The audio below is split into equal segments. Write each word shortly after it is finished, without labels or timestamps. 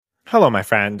Hello, my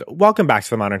friend. Welcome back to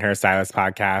the Modern Hairstylist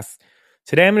Podcast.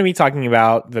 Today I'm going to be talking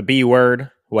about the B word,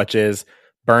 which is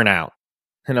burnout.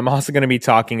 And I'm also going to be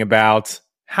talking about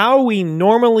how we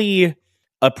normally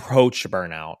approach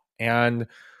burnout and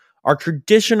our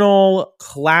traditional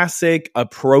classic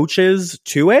approaches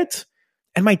to it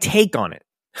and my take on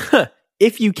it.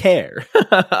 If you care.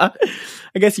 I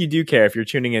guess you do care if you're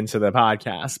tuning into the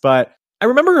podcast. But I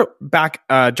remember back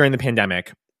during the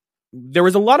pandemic, there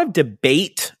was a lot of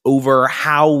debate over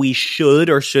how we should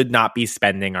or should not be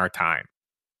spending our time.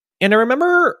 And I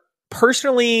remember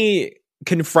personally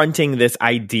confronting this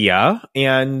idea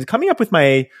and coming up with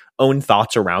my own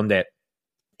thoughts around it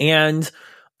and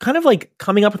kind of like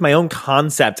coming up with my own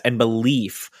concept and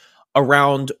belief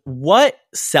around what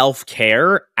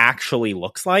self-care actually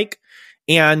looks like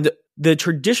and the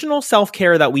traditional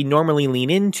self-care that we normally lean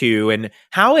into and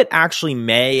how it actually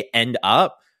may end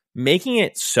up making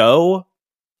it so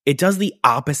it does the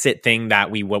opposite thing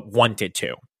that we want it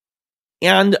to.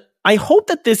 And I hope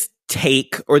that this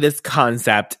take or this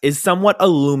concept is somewhat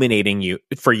illuminating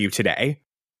for you today.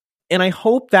 And I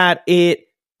hope that it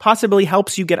possibly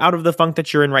helps you get out of the funk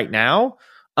that you're in right now,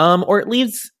 or at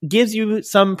least gives you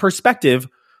some perspective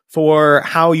for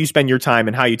how you spend your time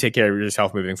and how you take care of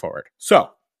yourself moving forward. So,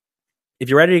 if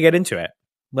you're ready to get into it,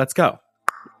 let's go.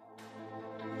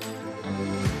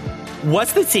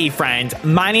 What's the tea, friend?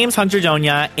 My name's Hunter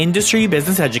Donia, industry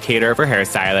business educator for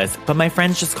hairstylists, but my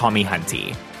friends just call me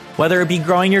Hunty. Whether it be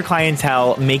growing your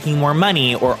clientele, making more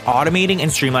money, or automating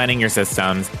and streamlining your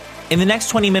systems, in the next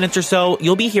 20 minutes or so,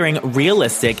 you'll be hearing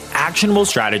realistic, actionable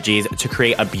strategies to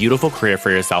create a beautiful career for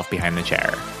yourself behind the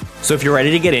chair. So if you're ready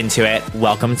to get into it,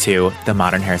 welcome to the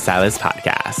Modern Hairstylist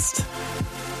Podcast.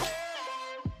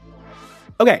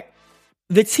 Okay,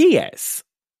 the tea is,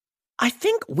 I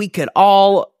think we could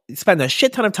all spend a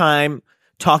shit ton of time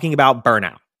talking about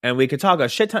burnout. And we could talk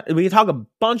a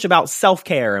bunch about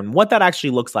self-care and what that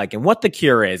actually looks like and what the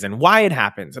cure is and why it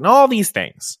happens and all these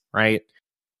things, right?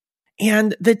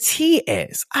 And the tea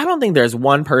is, I don't think there's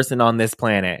one person on this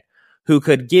planet who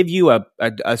could give you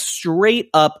a straight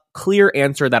up clear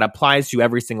answer that applies to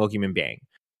every single human being.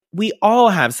 We all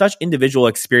have such individual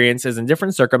experiences and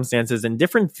different circumstances and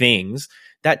different things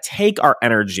that take our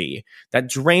energy, that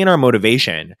drain our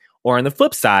motivation, or on the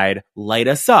flip side, light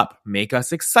us up, make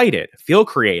us excited, feel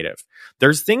creative.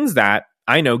 There's things that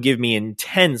I know give me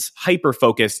intense,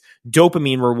 hyper-focused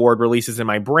dopamine reward releases in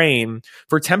my brain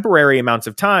for temporary amounts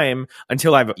of time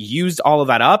until I've used all of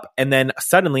that up, and then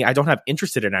suddenly I don't have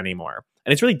interest in it anymore.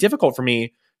 And it's really difficult for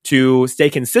me to stay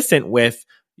consistent with,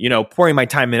 pouring my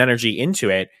time and energy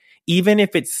into it, even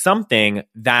if it's something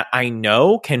that I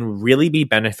know can really be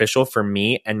beneficial for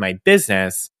me and my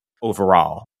business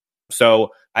overall. So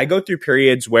I go through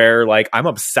periods where I'm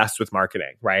obsessed with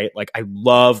marketing, right? I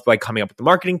love coming up with the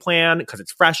marketing plan because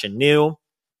it's fresh and new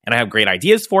and I have great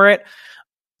ideas for it.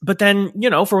 But then,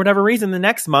 for whatever reason, the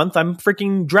next month I'm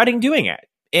freaking dreading doing it.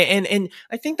 And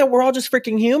I think that we're all just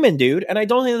freaking human, dude. And I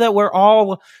don't think that we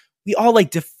all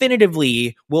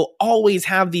definitively will always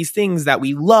have these things that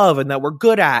we love and that we're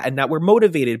good at and that we're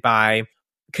motivated by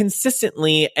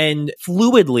consistently and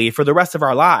fluidly for the rest of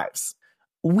our lives.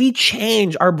 We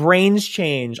change, our brains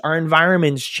change, our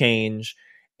environments change.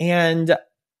 And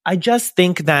I just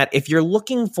think that if you're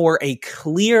looking for a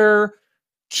clear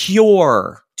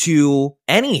cure to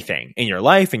anything in your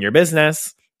life, in your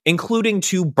business, including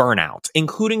to burnout,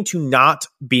 including to not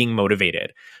being motivated,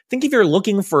 I think if you're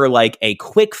looking for a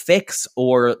quick fix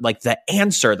or the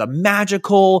answer, the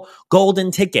magical golden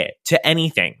ticket to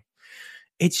anything,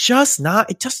 it just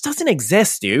doesn't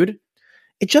exist, dude.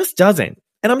 It just doesn't.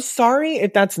 And I'm sorry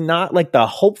if that's not the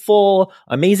hopeful,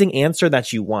 amazing answer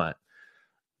that you want.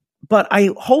 But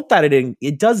I hope that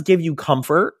it does give you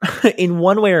comfort in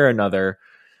one way or another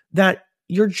that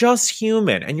you're just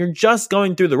human and you're just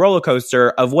going through the roller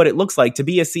coaster of what it looks like to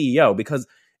be a CEO, because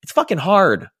it's fucking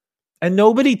hard. And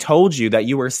nobody told you that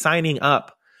you were signing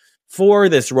up for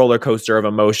this roller coaster of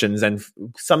emotions and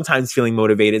sometimes feeling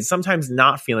motivated, sometimes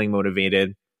not feeling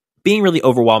motivated, being really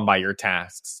overwhelmed by your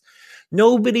tasks.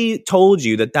 Nobody told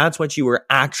you that that's what you were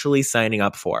actually signing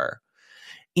up for.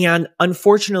 And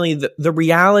unfortunately, the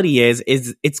reality is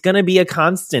it's going to be a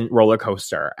constant roller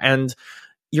coaster. And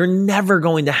you're never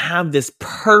going to have this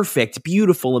perfect,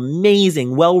 beautiful,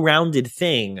 amazing, well-rounded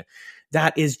thing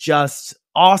that is just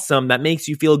awesome, that makes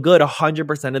you feel good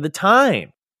 100% of the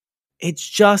time. It's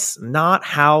just not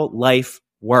how life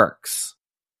works.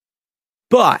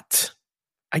 But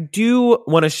I do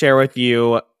want to share with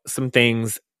you some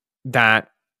things that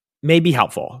may be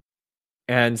helpful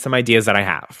and some ideas that I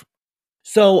have.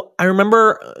 So I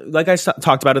remember, like I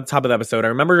talked about at the top of the episode, I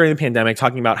remember during the pandemic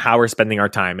talking about how we're spending our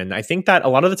time. And I think that a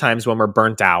lot of the times when we're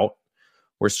burnt out,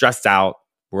 we're stressed out,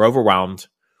 we're overwhelmed,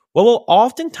 what we'll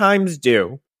oftentimes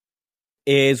do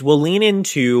is we'll lean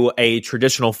into a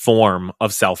traditional form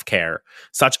of self-care,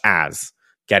 such as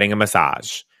getting a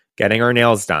massage, getting our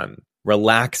nails done,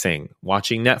 relaxing,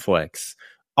 watching Netflix,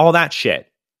 all that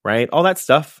shit, right? All that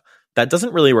stuff that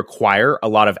doesn't really require a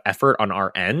lot of effort on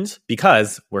our end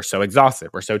because we're so exhausted,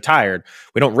 we're so tired.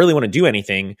 We don't really want to do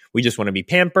anything. We just want to be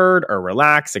pampered or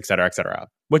relax, et cetera,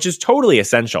 which is totally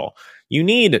essential. You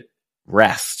need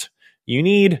rest. You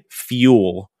need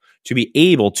fuel to be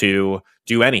able to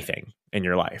do anything in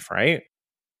your life, right?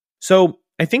 So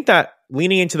I think that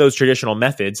leaning into those traditional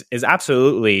methods is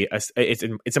absolutely,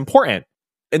 it's important.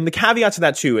 And the caveat to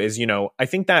that too is, I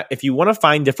think that if you want to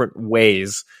find different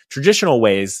ways, traditional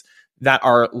ways that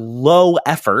are low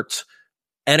effort,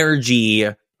 energy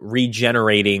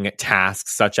regenerating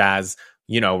tasks, such as,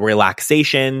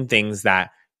 relaxation, things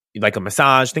that like a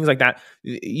massage, things like that,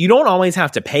 you don't always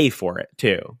have to pay for it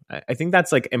too. I think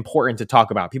that's like important to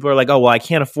talk about. People are like, oh, well, I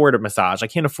can't afford a massage. I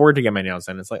can't afford to get my nails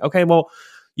done. It's like, okay, well,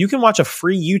 you can watch a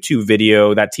free YouTube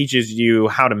video that teaches you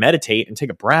how to meditate and take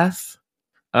a breath.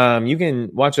 You can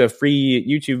watch a free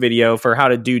YouTube video for how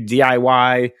to do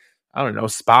DIY, I don't know,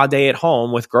 spa day at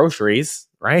home with groceries,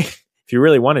 right? If you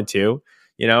really wanted to,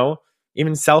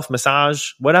 even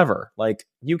self-massage, whatever. Like,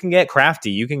 you can get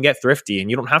crafty, you can get thrifty, and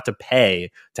you don't have to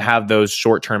pay to have those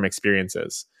short-term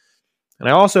experiences. And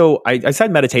I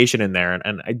said meditation in there,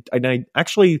 and I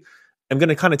actually am going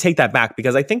to kind of take that back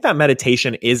because I think that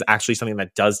meditation is actually something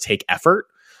that does take effort.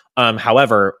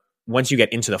 However, once you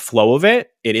get into the flow of it,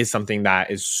 it is something that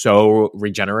is so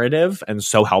regenerative and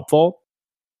so helpful.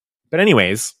 But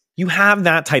anyways, you have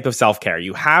that type of self-care.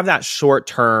 You have that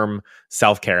short-term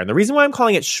self-care. And the reason why I'm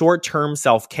calling it short-term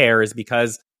self-care is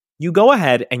because you go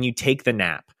ahead and you take the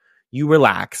nap. You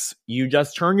relax. You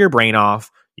just turn your brain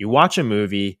off. You watch a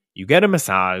movie. You get a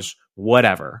massage,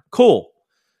 whatever. Cool.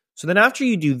 So then after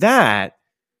you do that,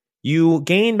 you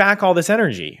gain back all this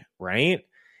energy, right?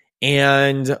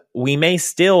 And we may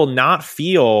still not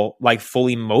feel like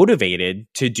fully motivated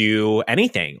to do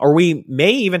anything, or we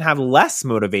may even have less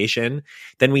motivation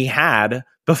than we had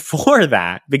before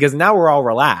that because now we're all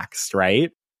relaxed, right?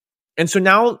 And so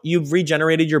now you've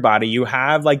regenerated your body. You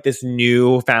have like this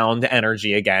newfound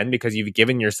energy again because you've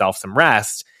given yourself some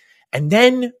rest. And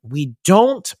then we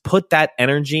don't put that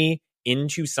energy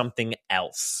into something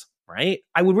else, right?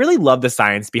 I would really love the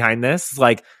science behind this.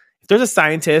 Like, if there's a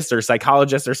scientist or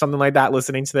psychologist or something like that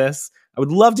listening to this, I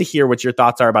would love to hear what your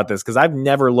thoughts are about this because I've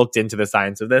never looked into the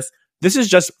science of this. This is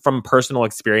just from personal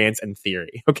experience and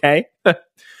theory, okay? This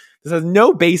has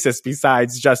no basis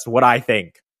besides just what I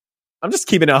think. I'm just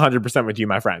keeping it 100% with you,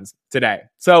 my friends, today.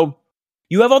 So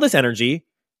you have all this energy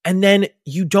and then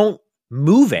you don't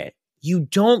move it. You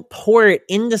don't pour it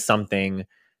into something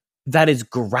that is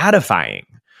gratifying,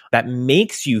 that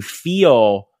makes you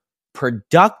feel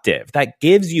productive, that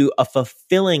gives you a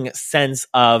fulfilling sense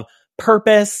of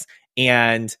purpose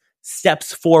and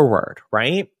steps forward,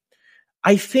 right?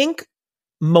 I think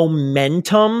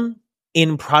momentum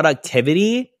in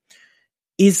productivity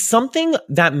is something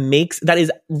that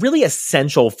is really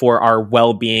essential for our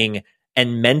well-being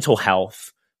and mental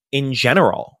health in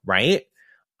general, right?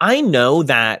 I know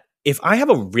that if I have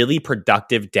a really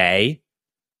productive day,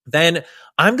 then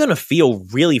I'm going to feel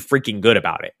really freaking good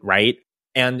about it, right?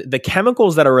 And the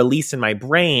chemicals that are released in my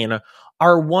brain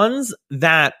are ones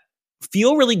that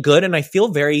feel really good, and I feel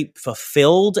very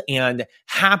fulfilled and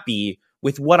happy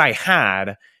with what I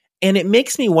had. And it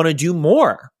makes me want to do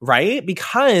more, right?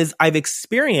 Because I've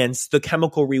experienced the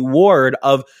chemical reward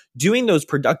of doing those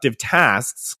productive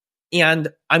tasks, and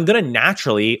I'm going to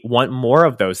naturally want more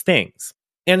of those things.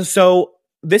 And so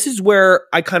this is where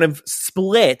I kind of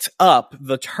split up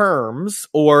the terms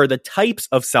or the types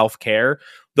of self-care,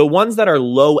 the ones that are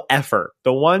low effort,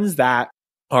 the ones that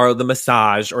are the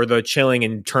massage or the chilling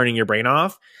and turning your brain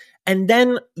off, and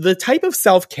then the type of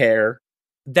self-care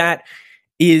that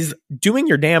is doing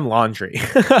your damn laundry,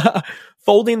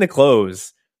 folding the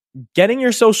clothes, getting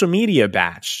your social media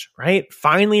batched, right?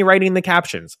 Finally writing the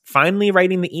captions, finally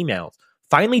writing the emails,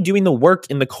 finally doing the work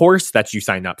in the course that you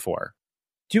signed up for.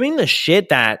 Doing the shit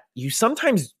that you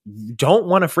sometimes don't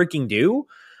want to freaking do,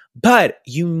 but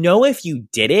if you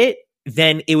did it,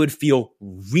 then it would feel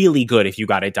really good if you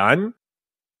got it done.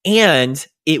 And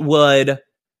it would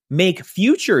make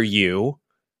future you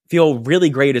feel really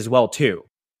great as well, too.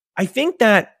 I think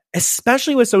that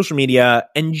especially with social media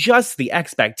and just the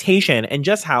expectation and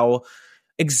just how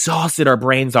exhausted our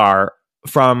brains are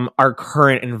from our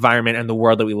current environment and the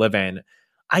world that we live in,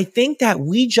 I think that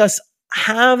we just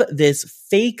have this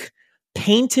fake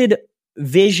painted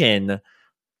vision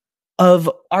of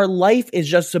our life is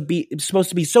just supposed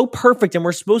to be so perfect, and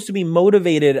we're supposed to be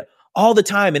motivated all the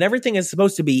time, and everything is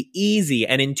supposed to be easy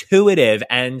and intuitive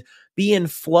and be in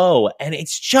flow. And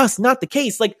it's just not the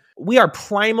case. Like, we are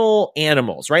primal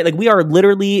animals, right? Like, we are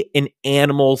literally an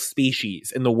animal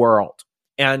species in the world.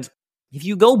 And if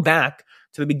you go back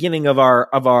to the beginning of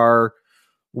our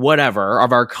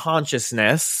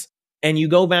consciousness, and you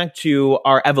go back to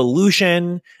our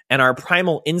evolution and our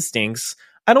primal instincts,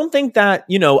 I don't think that,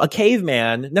 a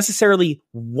caveman necessarily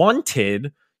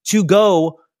wanted to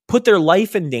go put their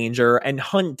life in danger and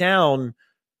hunt down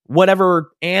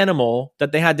whatever animal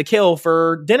that they had to kill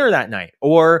for dinner that night.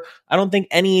 Or I don't think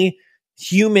any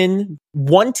human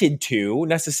wanted to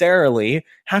necessarily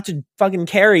have to fucking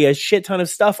carry a shit ton of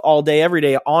stuff all day, every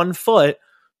day on foot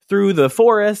through the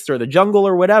forest or the jungle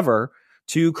or whatever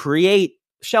to create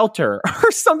shelter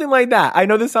or something like that. I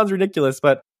know this sounds ridiculous,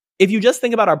 but if you just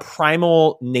think about our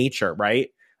primal nature, right?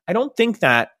 I don't think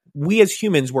that we as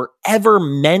humans were ever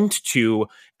meant to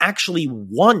actually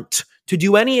want to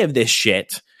do any of this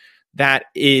shit that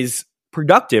is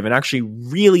productive and actually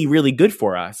really, really good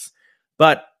for us.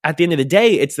 But at the end of the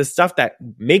day, it's the stuff that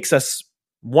makes us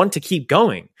want to keep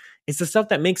going. It's the stuff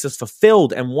that makes us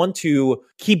fulfilled and want to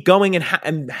keep going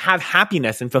and have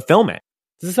happiness and fulfillment.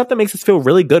 It's the stuff that makes us feel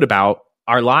really good about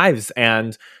our lives,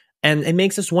 and it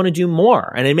makes us want to do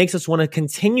more, and it makes us want to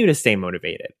continue to stay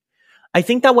motivated. I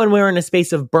think that when we're in a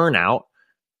space of burnout,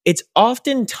 it's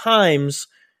oftentimes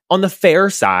on the fair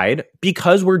side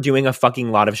because we're doing a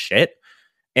fucking lot of shit,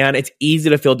 and it's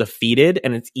easy to feel defeated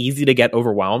and it's easy to get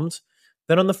overwhelmed.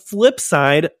 Then on the flip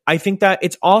side, I think that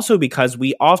it's also because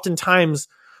we oftentimes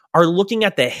are looking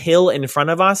at the hill in front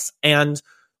of us, and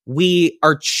we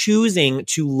are choosing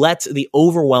to let the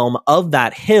overwhelm of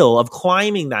that hill, of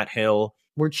climbing that hill,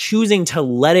 we're choosing to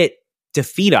let it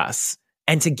defeat us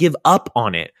and to give up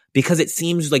on it because it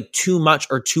seems like too much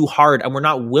or too hard, and we're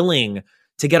not willing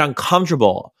to get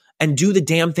uncomfortable and do the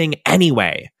damn thing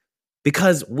anyway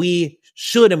because we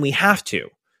should and we have to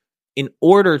in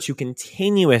order to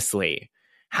continuously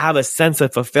have a sense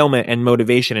of fulfillment and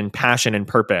motivation and passion and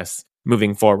purpose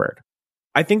moving forward.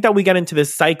 I think that we get into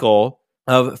this cycle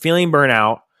of feeling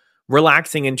burnout,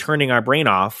 relaxing and turning our brain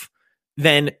off,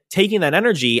 then taking that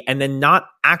energy and then not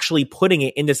actually putting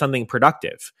it into something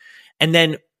productive. And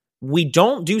then we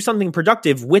don't do something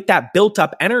productive with that built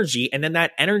up energy, and then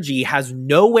that energy has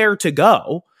nowhere to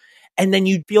go, and then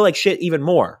you feel like shit even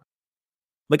more.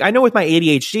 Like, I know with my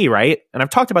ADHD, right? And I've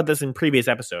talked about this in previous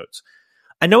episodes.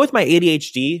 I know with my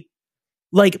ADHD,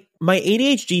 like my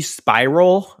ADHD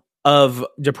spiral of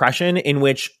depression, in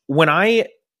which when I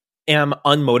am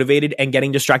unmotivated and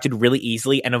getting distracted really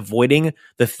easily and avoiding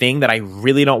the thing that I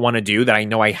really don't want to do, that I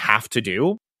know I have to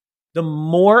do, the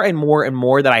more and more and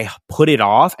more that I put it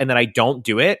off and that I don't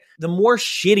do it, the more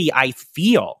shitty I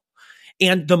feel.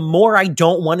 And the more I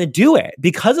don't want to do it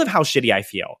because of how shitty I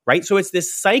feel, right? So it's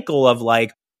this cycle of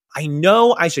like, I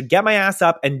know I should get my ass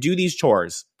up and do these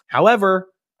chores. However,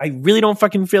 I really don't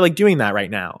fucking feel like doing that right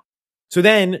now. So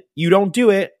then you don't do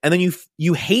it, and then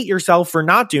you hate yourself for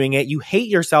not doing it. You hate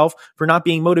yourself for not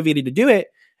being motivated to do it,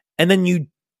 and then you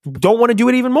don't want to do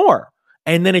it even more.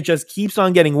 And then it just keeps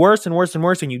on getting worse and worse and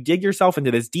worse, and you dig yourself into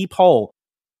this deep hole.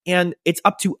 And it's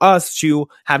up to us to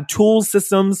have tools,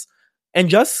 systems, and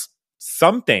just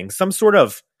some sort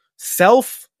of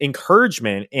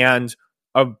self-encouragement and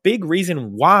a big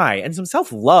reason why, and some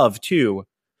self-love too,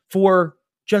 for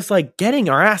just like getting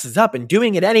our asses up and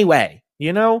doing it anyway,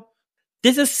 you know?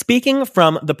 This is speaking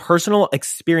from the personal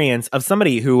experience of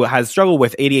somebody who has struggled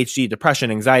with ADHD,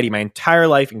 depression, anxiety my entire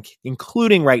life,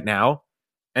 including right now,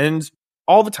 and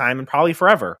all the time, and probably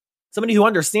forever. Somebody who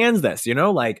understands this,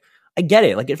 like, I get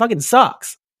it. Like, it fucking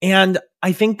sucks. And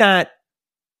I think that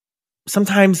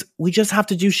sometimes we just have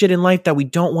to do shit in life that we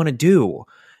don't want to do,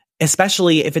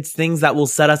 especially if it's things that will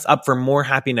set us up for more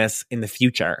happiness in the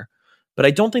future. But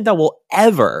I don't think that we'll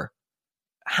ever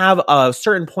have a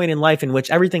certain point in life in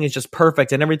which everything is just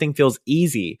perfect and everything feels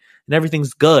easy and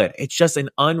everything's good. It's just an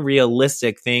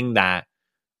unrealistic thing that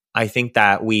I think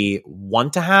that we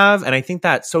want to have. And I think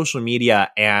that social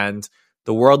media and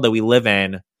the world that we live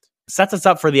in sets us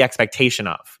up for the expectation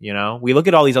of, we look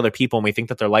at all these other people and we think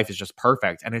that their life is just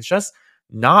perfect, and it's just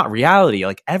not reality.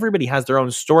 Like, everybody has their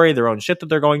own story, their own shit that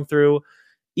they're going through.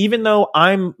 Even though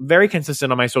I'm very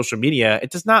consistent on my social media, it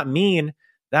does not mean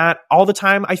that all the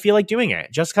time I feel like doing it.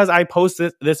 Just because I post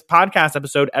this podcast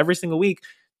episode every single week,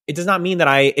 it does not mean that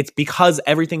it's because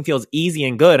everything feels easy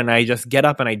and good and I just get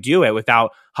up and I do it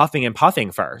without huffing and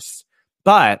puffing first.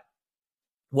 But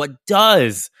what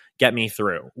does get me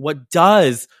through. What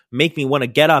does make me want to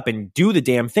get up and do the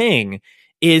damn thing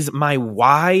is my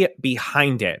why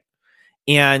behind it.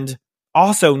 And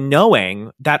also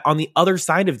knowing that on the other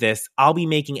side of this, I'll be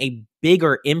making a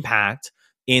bigger impact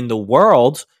in the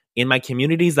world, in my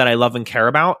communities that I love and care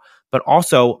about, but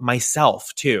also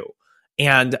myself too.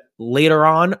 And later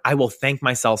on, I will thank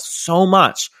myself so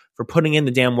much for putting in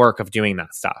the damn work of doing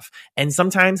that stuff. And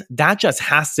sometimes that just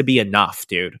has to be enough,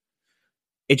 dude.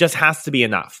 It just has to be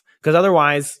enough. Because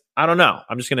otherwise, I don't know.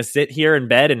 I'm just going to sit here in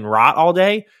bed and rot all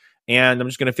day. And I'm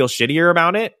just going to feel shittier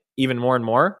about it even more and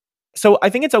more. So I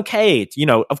think it's okay,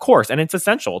 of course, and it's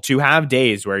essential to have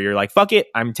days where you're like, fuck it,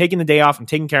 I'm taking the day off, I'm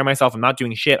taking care of myself, I'm not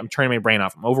doing shit, I'm turning my brain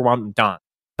off, I'm overwhelmed, I'm done.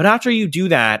 But after you do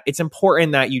that, it's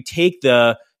important that you take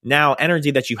the now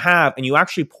energy that you have and you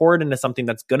actually pour it into something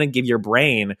that's going to give your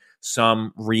brain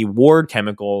some reward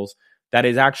chemicals that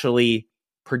is actually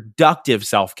productive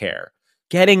self-care.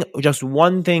 Getting just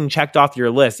one thing checked off your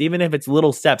list, even if it's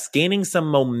little steps, gaining some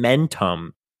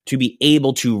momentum to be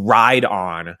able to ride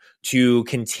on, to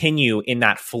continue in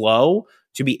that flow,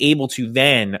 to be able to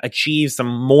then achieve some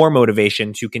more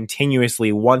motivation to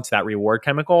continuously want that reward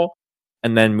chemical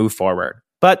and then move forward.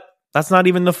 But that's not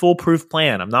even the foolproof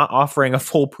plan. I'm not offering a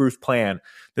foolproof plan.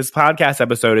 This podcast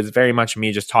episode is very much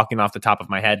me just talking off the top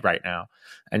of my head right now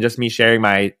and just me sharing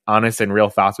my honest and real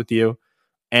thoughts with you.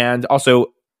 And also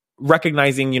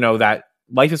recognizing, that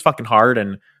life is fucking hard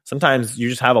and sometimes you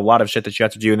just have a lot of shit that you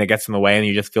have to do and it gets in the way and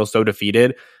you just feel so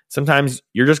defeated. Sometimes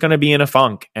you're just going to be in a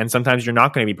funk and sometimes you're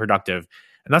not going to be productive.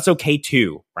 And that's okay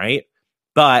too, right?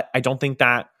 But I don't think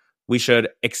that we should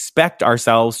expect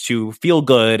ourselves to feel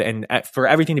good and for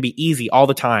everything to be easy all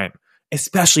the time,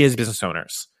 especially as business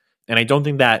owners. And I don't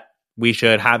think that we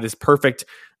should have this perfect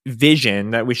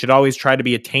vision that we should always try to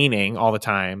be attaining all the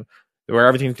time, where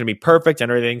everything's going to be perfect and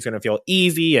everything's going to feel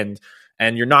easy and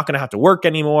you're not going to have to work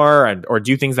anymore or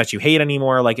do things that you hate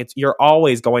anymore. Like you're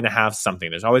always going to have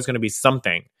something. There's always going to be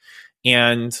something.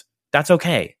 And that's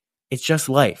okay. It's just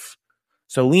life.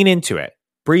 So lean into it.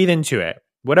 Breathe into it.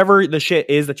 Whatever the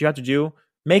shit is that you have to do,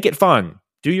 make it fun.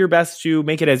 Do your best to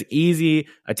make it as easy,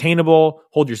 attainable,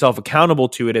 hold yourself accountable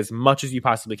to it as much as you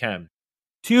possibly can.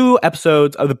 2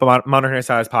 episodes of the Modern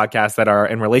Hairstylist podcast that are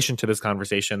in relation to this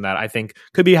conversation that I think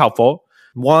could be helpful.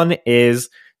 One is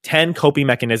 10 coping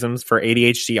mechanisms for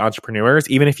ADHD entrepreneurs.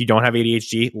 Even if you don't have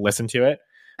ADHD, listen to it.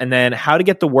 And then how to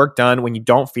get the work done when you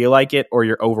don't feel like it or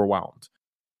you're overwhelmed.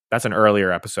 That's an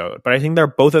earlier episode. But I think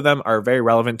both of them are very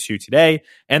relevant to today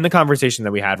and the conversation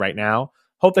that we had right now.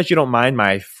 Hope that you don't mind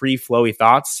my free flowy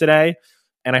thoughts today.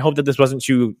 And I hope that this wasn't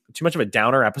too much of a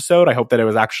downer episode. I hope that it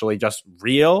was actually just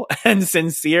real and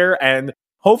sincere and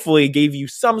hopefully gave you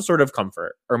some sort of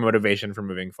comfort or motivation for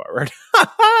moving forward.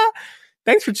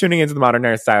 Thanks for tuning into the Modern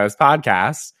Hairstylist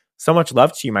podcast. So much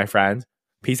love to you, my friend.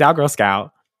 Peace out, Girl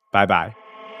Scout. Bye-bye.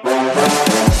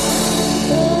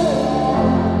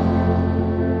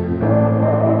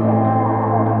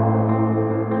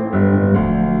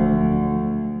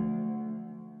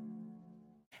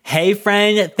 Hey,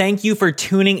 friend. Thank you for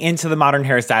tuning into the Modern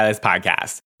Hairstylist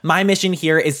podcast. My mission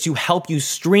here is to help you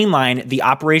streamline the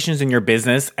operations in your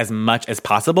business as much as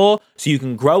possible so you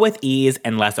can grow with ease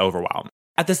and less overwhelm.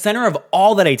 At the center of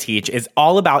all that I teach is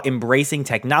all about embracing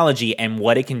technology and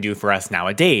what it can do for us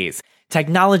nowadays.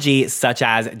 Technology such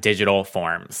as digital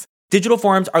forms. Digital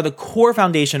forms are the core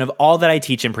foundation of all that I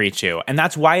teach and preach to, and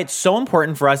that's why it's so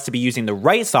important for us to be using the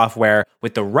right software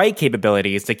with the right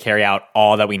capabilities to carry out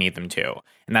all that we need them to.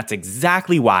 And that's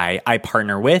exactly why I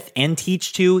partner with and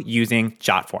teach to using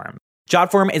JotForm.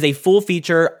 JotForm is a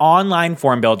full-feature online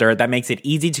form builder that makes it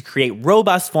easy to create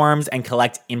robust forms and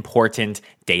collect important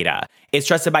data. It's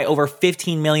trusted by over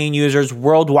 15 million users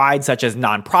worldwide, such as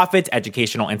nonprofits,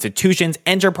 educational institutions,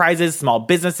 enterprises, small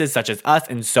businesses such as us,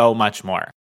 and so much more.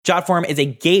 JotForm is a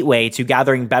gateway to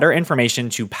gathering better information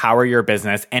to power your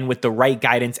business, and with the right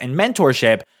guidance and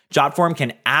mentorship, JotForm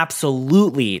can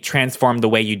absolutely transform the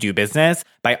way you do business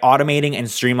by automating and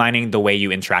streamlining the way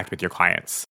you interact with your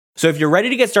clients. So if you're ready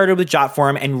to get started with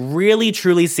JotForm and really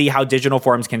truly see how digital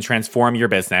forms can transform your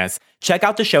business, check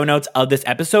out the show notes of this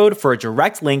episode for a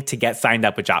direct link to get signed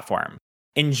up with JotForm.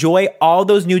 Enjoy all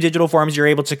those new digital forms you're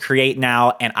able to create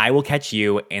now, and I will catch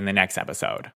you in the next episode.